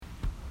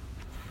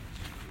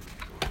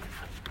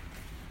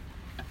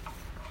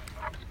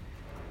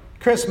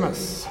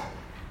Christmas.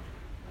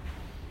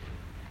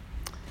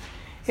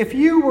 If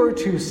you were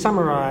to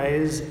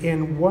summarize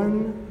in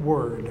one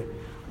word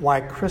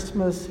why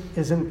Christmas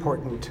is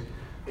important,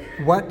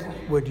 what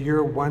would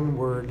your one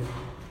word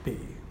be?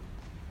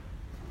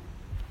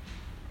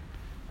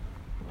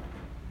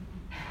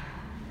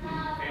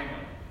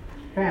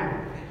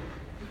 Family.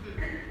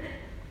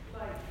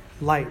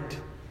 Light.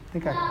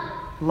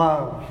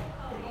 Love.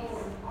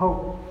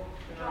 Hope.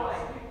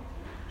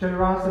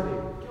 Generosity.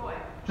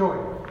 Joy.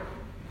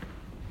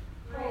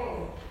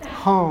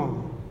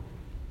 Home.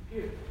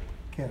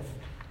 Gift.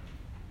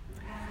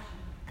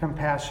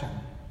 Compassion.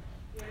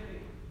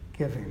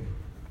 Giving.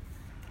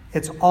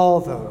 It's all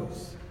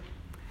those.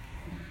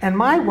 And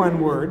my one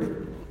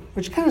word,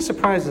 which kind of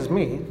surprises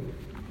me,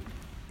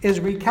 is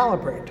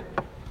recalibrate.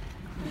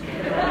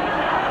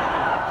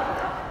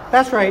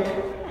 That's right.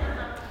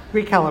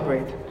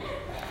 Recalibrate.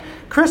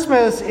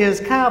 Christmas is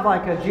kind of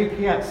like a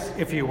GPS,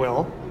 if you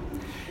will.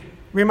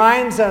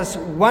 Reminds us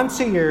once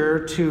a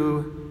year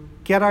to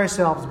get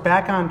ourselves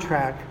back on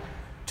track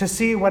to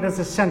see what is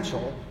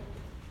essential,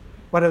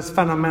 what is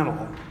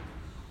fundamental,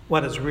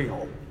 what is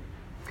real.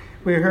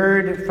 We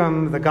heard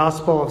from the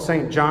Gospel of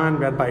St. John,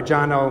 read by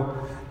John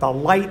O., the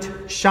light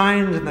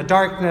shines in the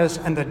darkness,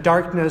 and the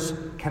darkness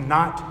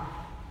cannot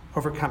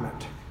overcome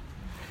it.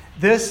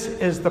 This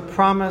is the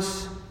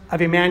promise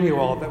of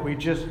Emmanuel that we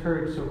just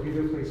heard so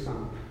beautifully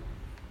sung.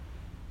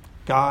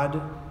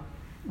 God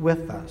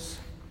with us.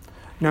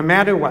 No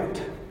matter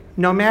what,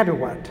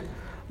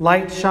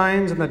 light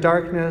shines in the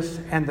darkness,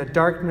 and the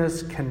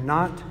darkness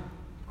cannot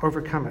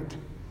overcome it.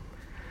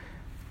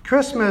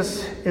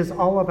 Christmas is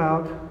all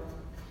about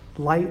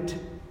light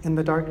in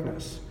the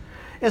darkness.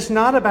 It's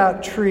not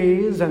about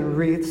trees and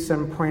wreaths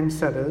and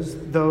poinsettias,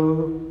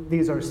 though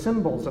these are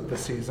symbols of the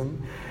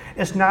season.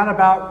 It's not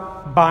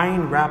about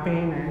buying,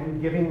 wrapping,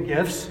 and giving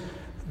gifts,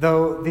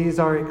 though these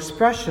are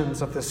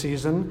expressions of the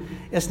season.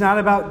 It's not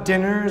about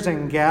dinners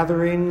and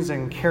gatherings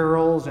and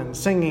carols and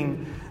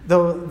singing,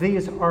 though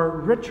these are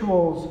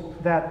rituals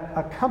that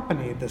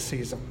accompany the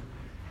season.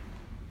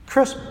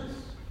 Christmas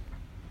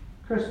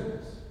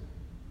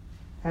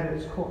at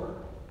its core.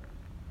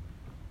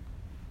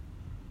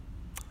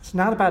 It's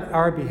not about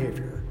our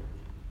behavior.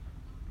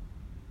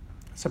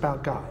 It's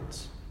about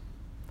God's.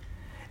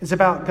 It's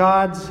about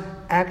God's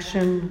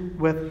action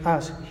with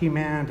us,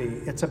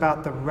 humanity. It's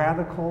about the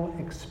radical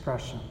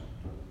expression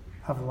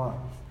of love.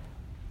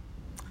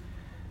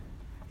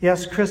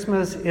 Yes,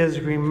 Christmas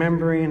is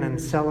remembering and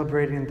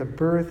celebrating the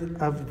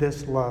birth of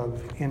this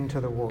love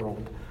into the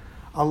world.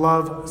 A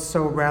love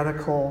so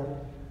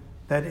radical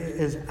that it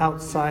is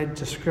outside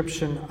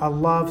description. A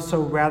love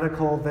so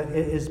radical that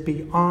it is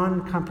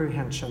beyond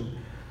comprehension.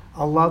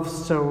 A love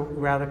so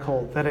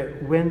radical that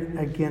it went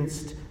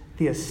against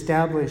the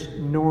established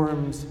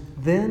norms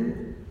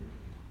then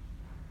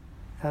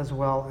as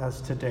well as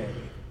today.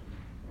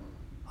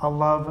 A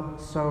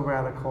love so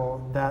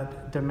radical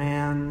that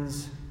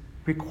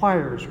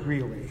requires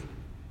really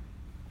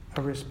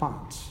a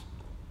response.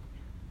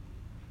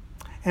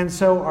 And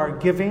so our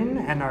giving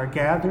and our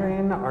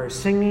gathering, our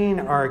singing,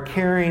 our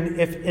caring,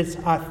 if it's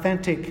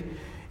authentic,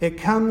 it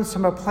comes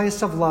from a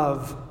place of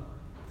love,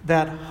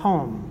 that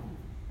home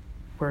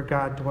where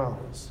God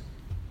dwells.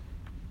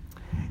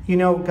 You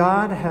know,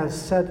 God has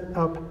set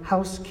up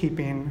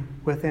housekeeping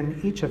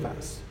within each of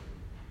us.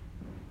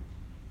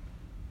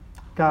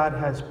 God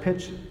has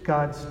pitched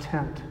God's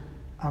tent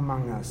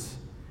among us.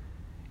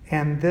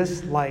 And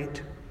this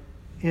light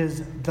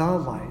is the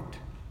light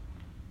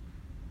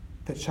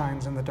that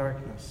shines in the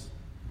darkness.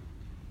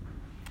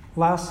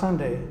 Last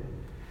Sunday,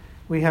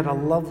 we had a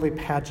lovely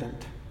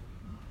pageant.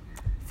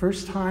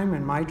 First time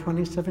in my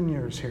 27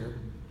 years here.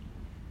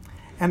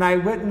 And I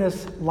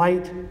witnessed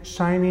light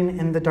shining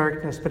in the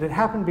darkness, but it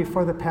happened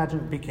before the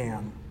pageant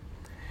began.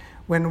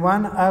 When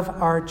one of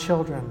our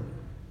children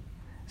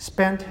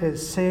spent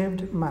his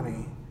saved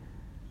money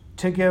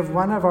to give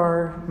one of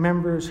our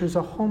members who's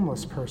a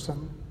homeless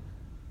person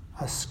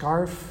a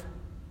scarf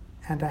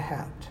and a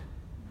hat.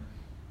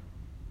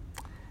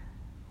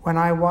 When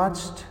I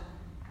watched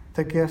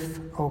the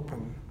gift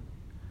open,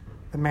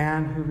 the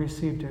man who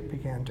received it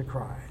began to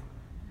cry,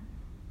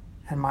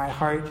 and my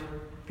heart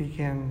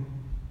began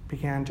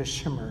to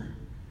shimmer,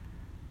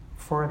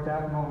 for at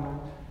that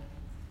moment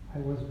I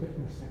was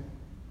witnessing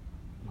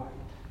light.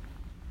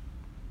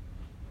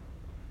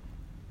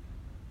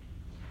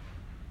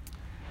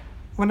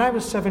 When I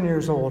was 7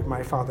 years old,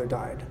 my father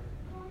died.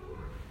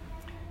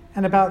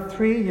 And about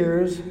 3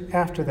 years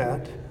after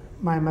that,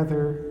 my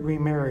mother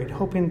remarried,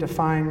 hoping to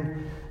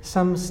find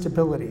some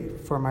stability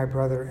for my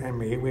brother and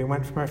me. We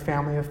went from a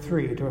family of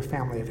 3 to a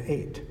family of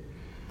 8.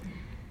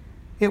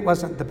 It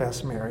wasn't the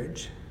best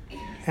marriage,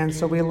 and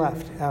so we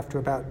left after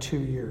about 2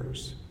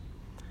 years.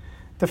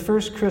 The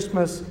first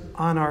Christmas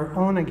on our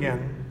own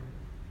again,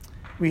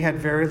 we had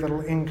very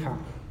little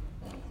income.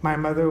 My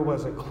mother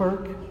was a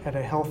clerk at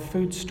a health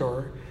food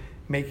store,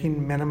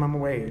 making minimum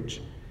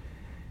wage.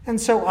 And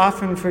so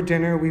often for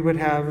dinner, we would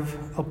have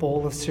a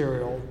bowl of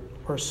cereal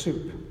or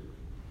soup.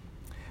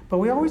 But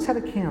we always had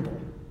a candle.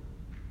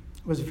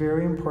 It was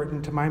very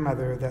important to my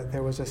mother that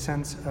there was a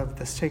sense of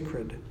the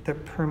sacred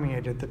that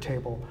permeated the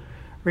table,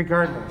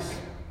 regardless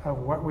of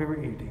what we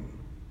were eating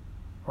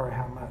or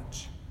how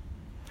much.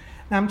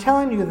 Now, I'm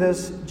telling you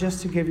this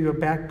just to give you a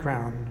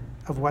background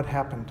of what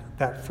happened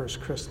that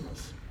first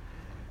Christmas,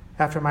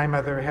 after my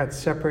mother had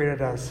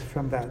separated us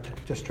from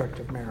that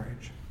destructive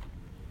marriage.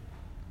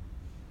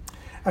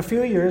 A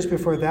few years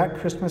before that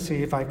Christmas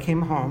Eve, I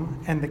came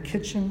home, and the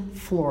kitchen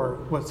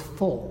floor was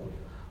full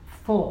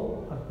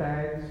of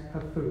bags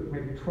of food,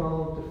 maybe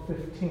 12 to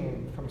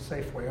 15 from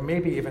Safeway, or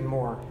maybe even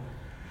more.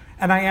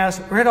 And I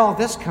asked, where'd all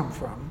this come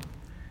from?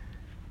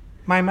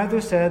 My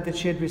mother said that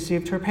she had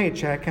received her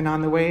paycheck, and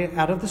on the way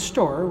out of the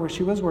store where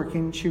she was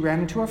working, she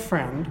ran into a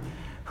friend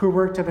who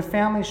worked at a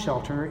family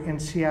shelter in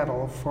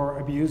Seattle for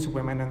abused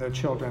women and their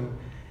children,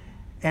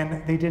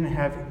 and they didn't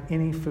have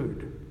any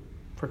food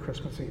for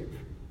Christmas Eve.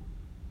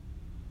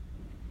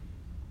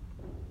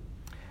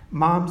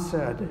 Mom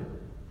said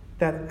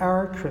that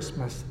our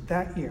Christmas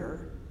that year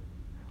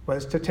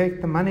was to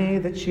take the money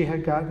that she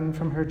had gotten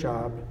from her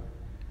job.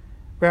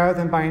 Rather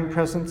than buying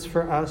presents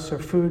for us or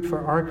food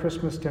for our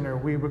Christmas dinner,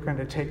 we were going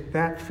to take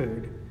that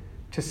food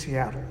to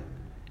Seattle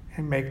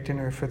and make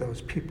dinner for those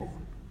people,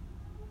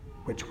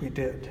 which we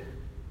did.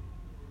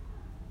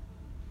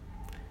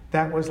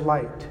 That was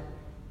light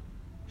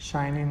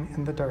shining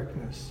in the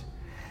darkness.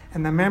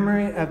 And the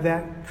memory of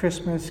that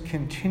Christmas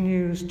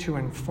continues to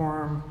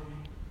inform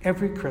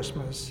every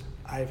Christmas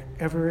I've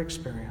ever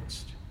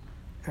experienced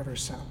ever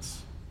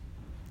since.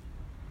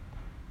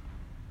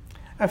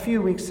 A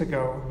few weeks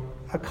ago,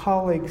 a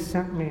colleague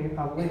sent me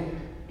a link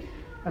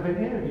of an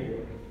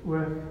interview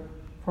with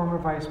former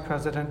Vice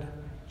President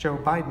Joe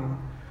Biden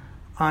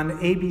on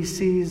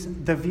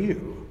ABC's The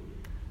View,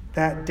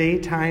 that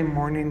daytime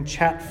morning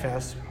chat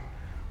fest,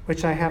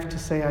 which I have to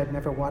say I'd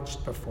never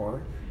watched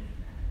before.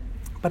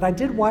 But I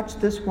did watch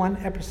this one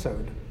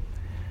episode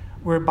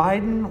where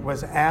Biden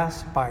was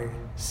asked by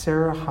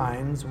Sarah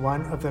Hines,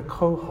 one of the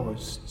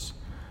co-hosts,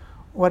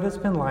 what it's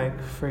been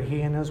like for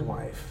he and his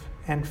wife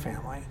and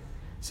family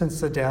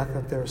since the death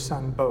of their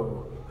son,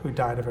 Beau, who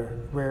died of a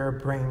rare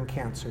brain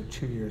cancer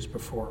 2 years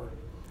before.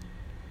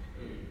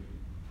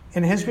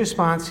 In his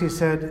response, he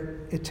said,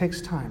 it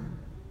takes time.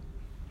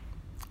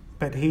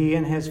 But he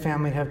and his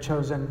family have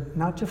chosen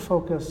not to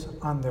focus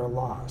on their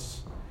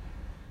loss,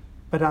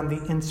 but on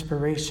the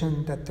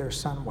inspiration that their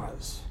son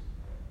was.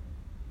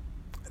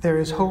 There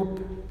is hope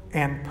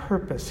and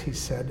purpose, he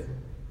said.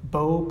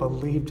 Beau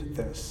believed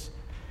this.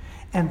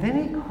 And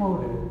then he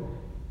quoted,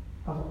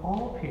 of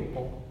all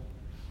people,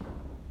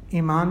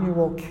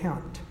 Immanuel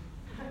Kant,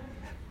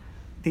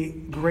 the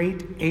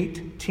great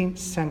 18th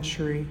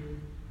century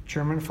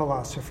German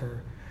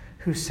philosopher,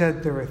 who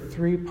said there are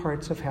 3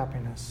 parts of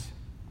happiness: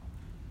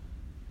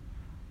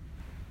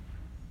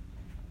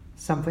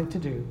 something to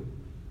do,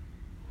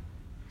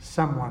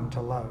 someone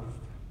to love,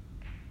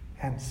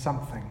 and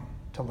something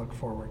to look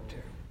forward to.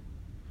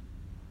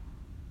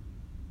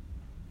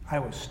 I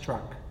was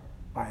struck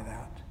by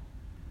that.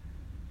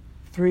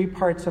 3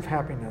 parts of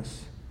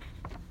happiness: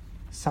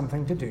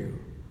 something to do,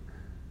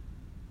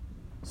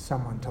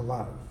 someone to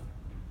love,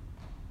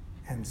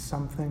 and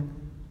something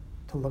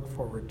to look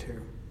forward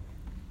to.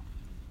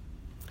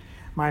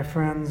 My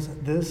friends,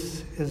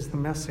 this is the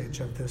message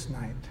of this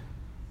night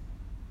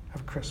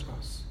of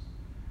Christmas.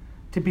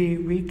 To be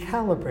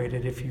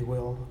recalibrated, if you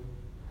will,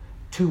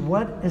 to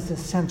what is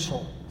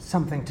essential,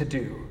 something to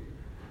do,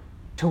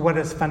 to what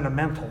is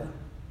fundamental,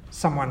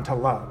 someone to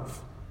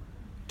love,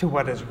 to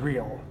what is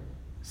real,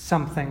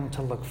 something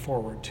to look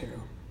forward to.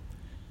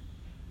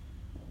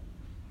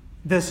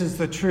 This is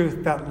the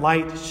truth that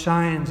light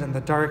shines in the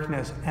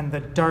darkness, and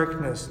the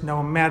darkness,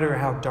 no matter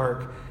how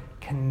dark,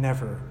 can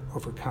never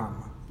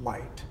overcome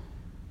light.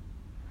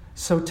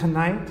 So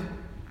tonight,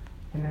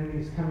 and in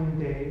these coming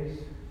days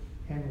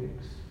and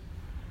weeks,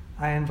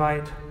 I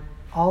invite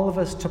all of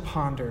us to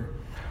ponder,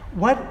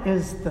 what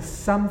is the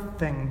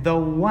something, the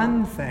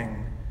one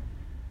thing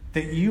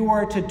that you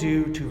are to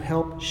do to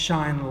help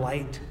shine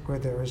light where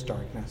there is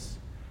darkness?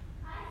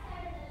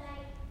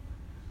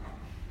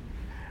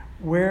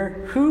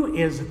 Who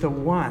is the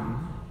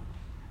one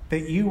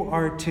that you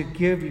are to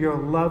give your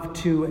love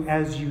to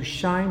as you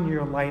shine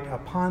your light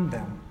upon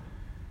them?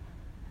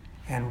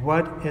 And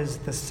what is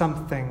the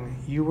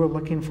something you are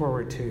looking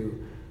forward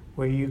to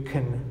where you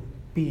can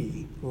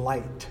be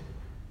light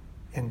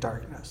in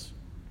darkness?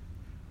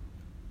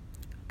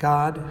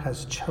 God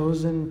has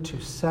chosen to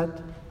set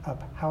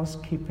up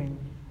housekeeping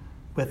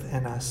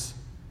within us,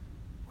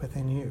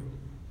 within you.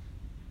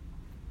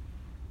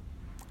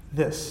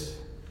 This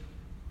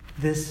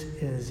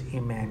is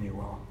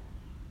Emmanuel,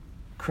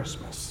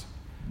 Christmas.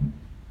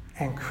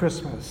 And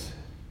Christmas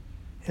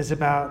is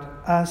about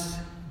us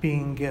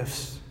being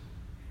gifts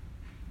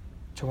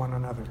to one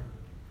another.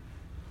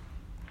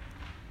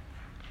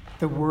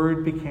 The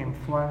Word became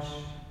flesh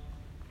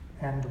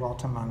and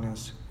dwelt among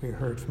us, we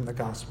heard from the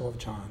Gospel of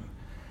John.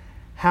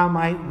 How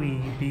might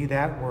we be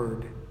that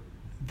Word,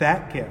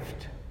 that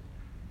gift,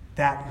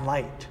 that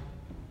light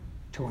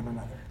to one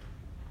another?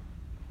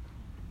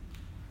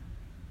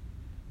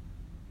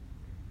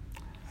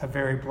 a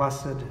very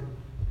blessed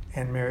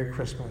and Merry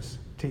Christmas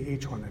to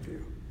each one of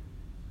you.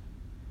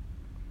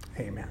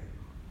 Amen.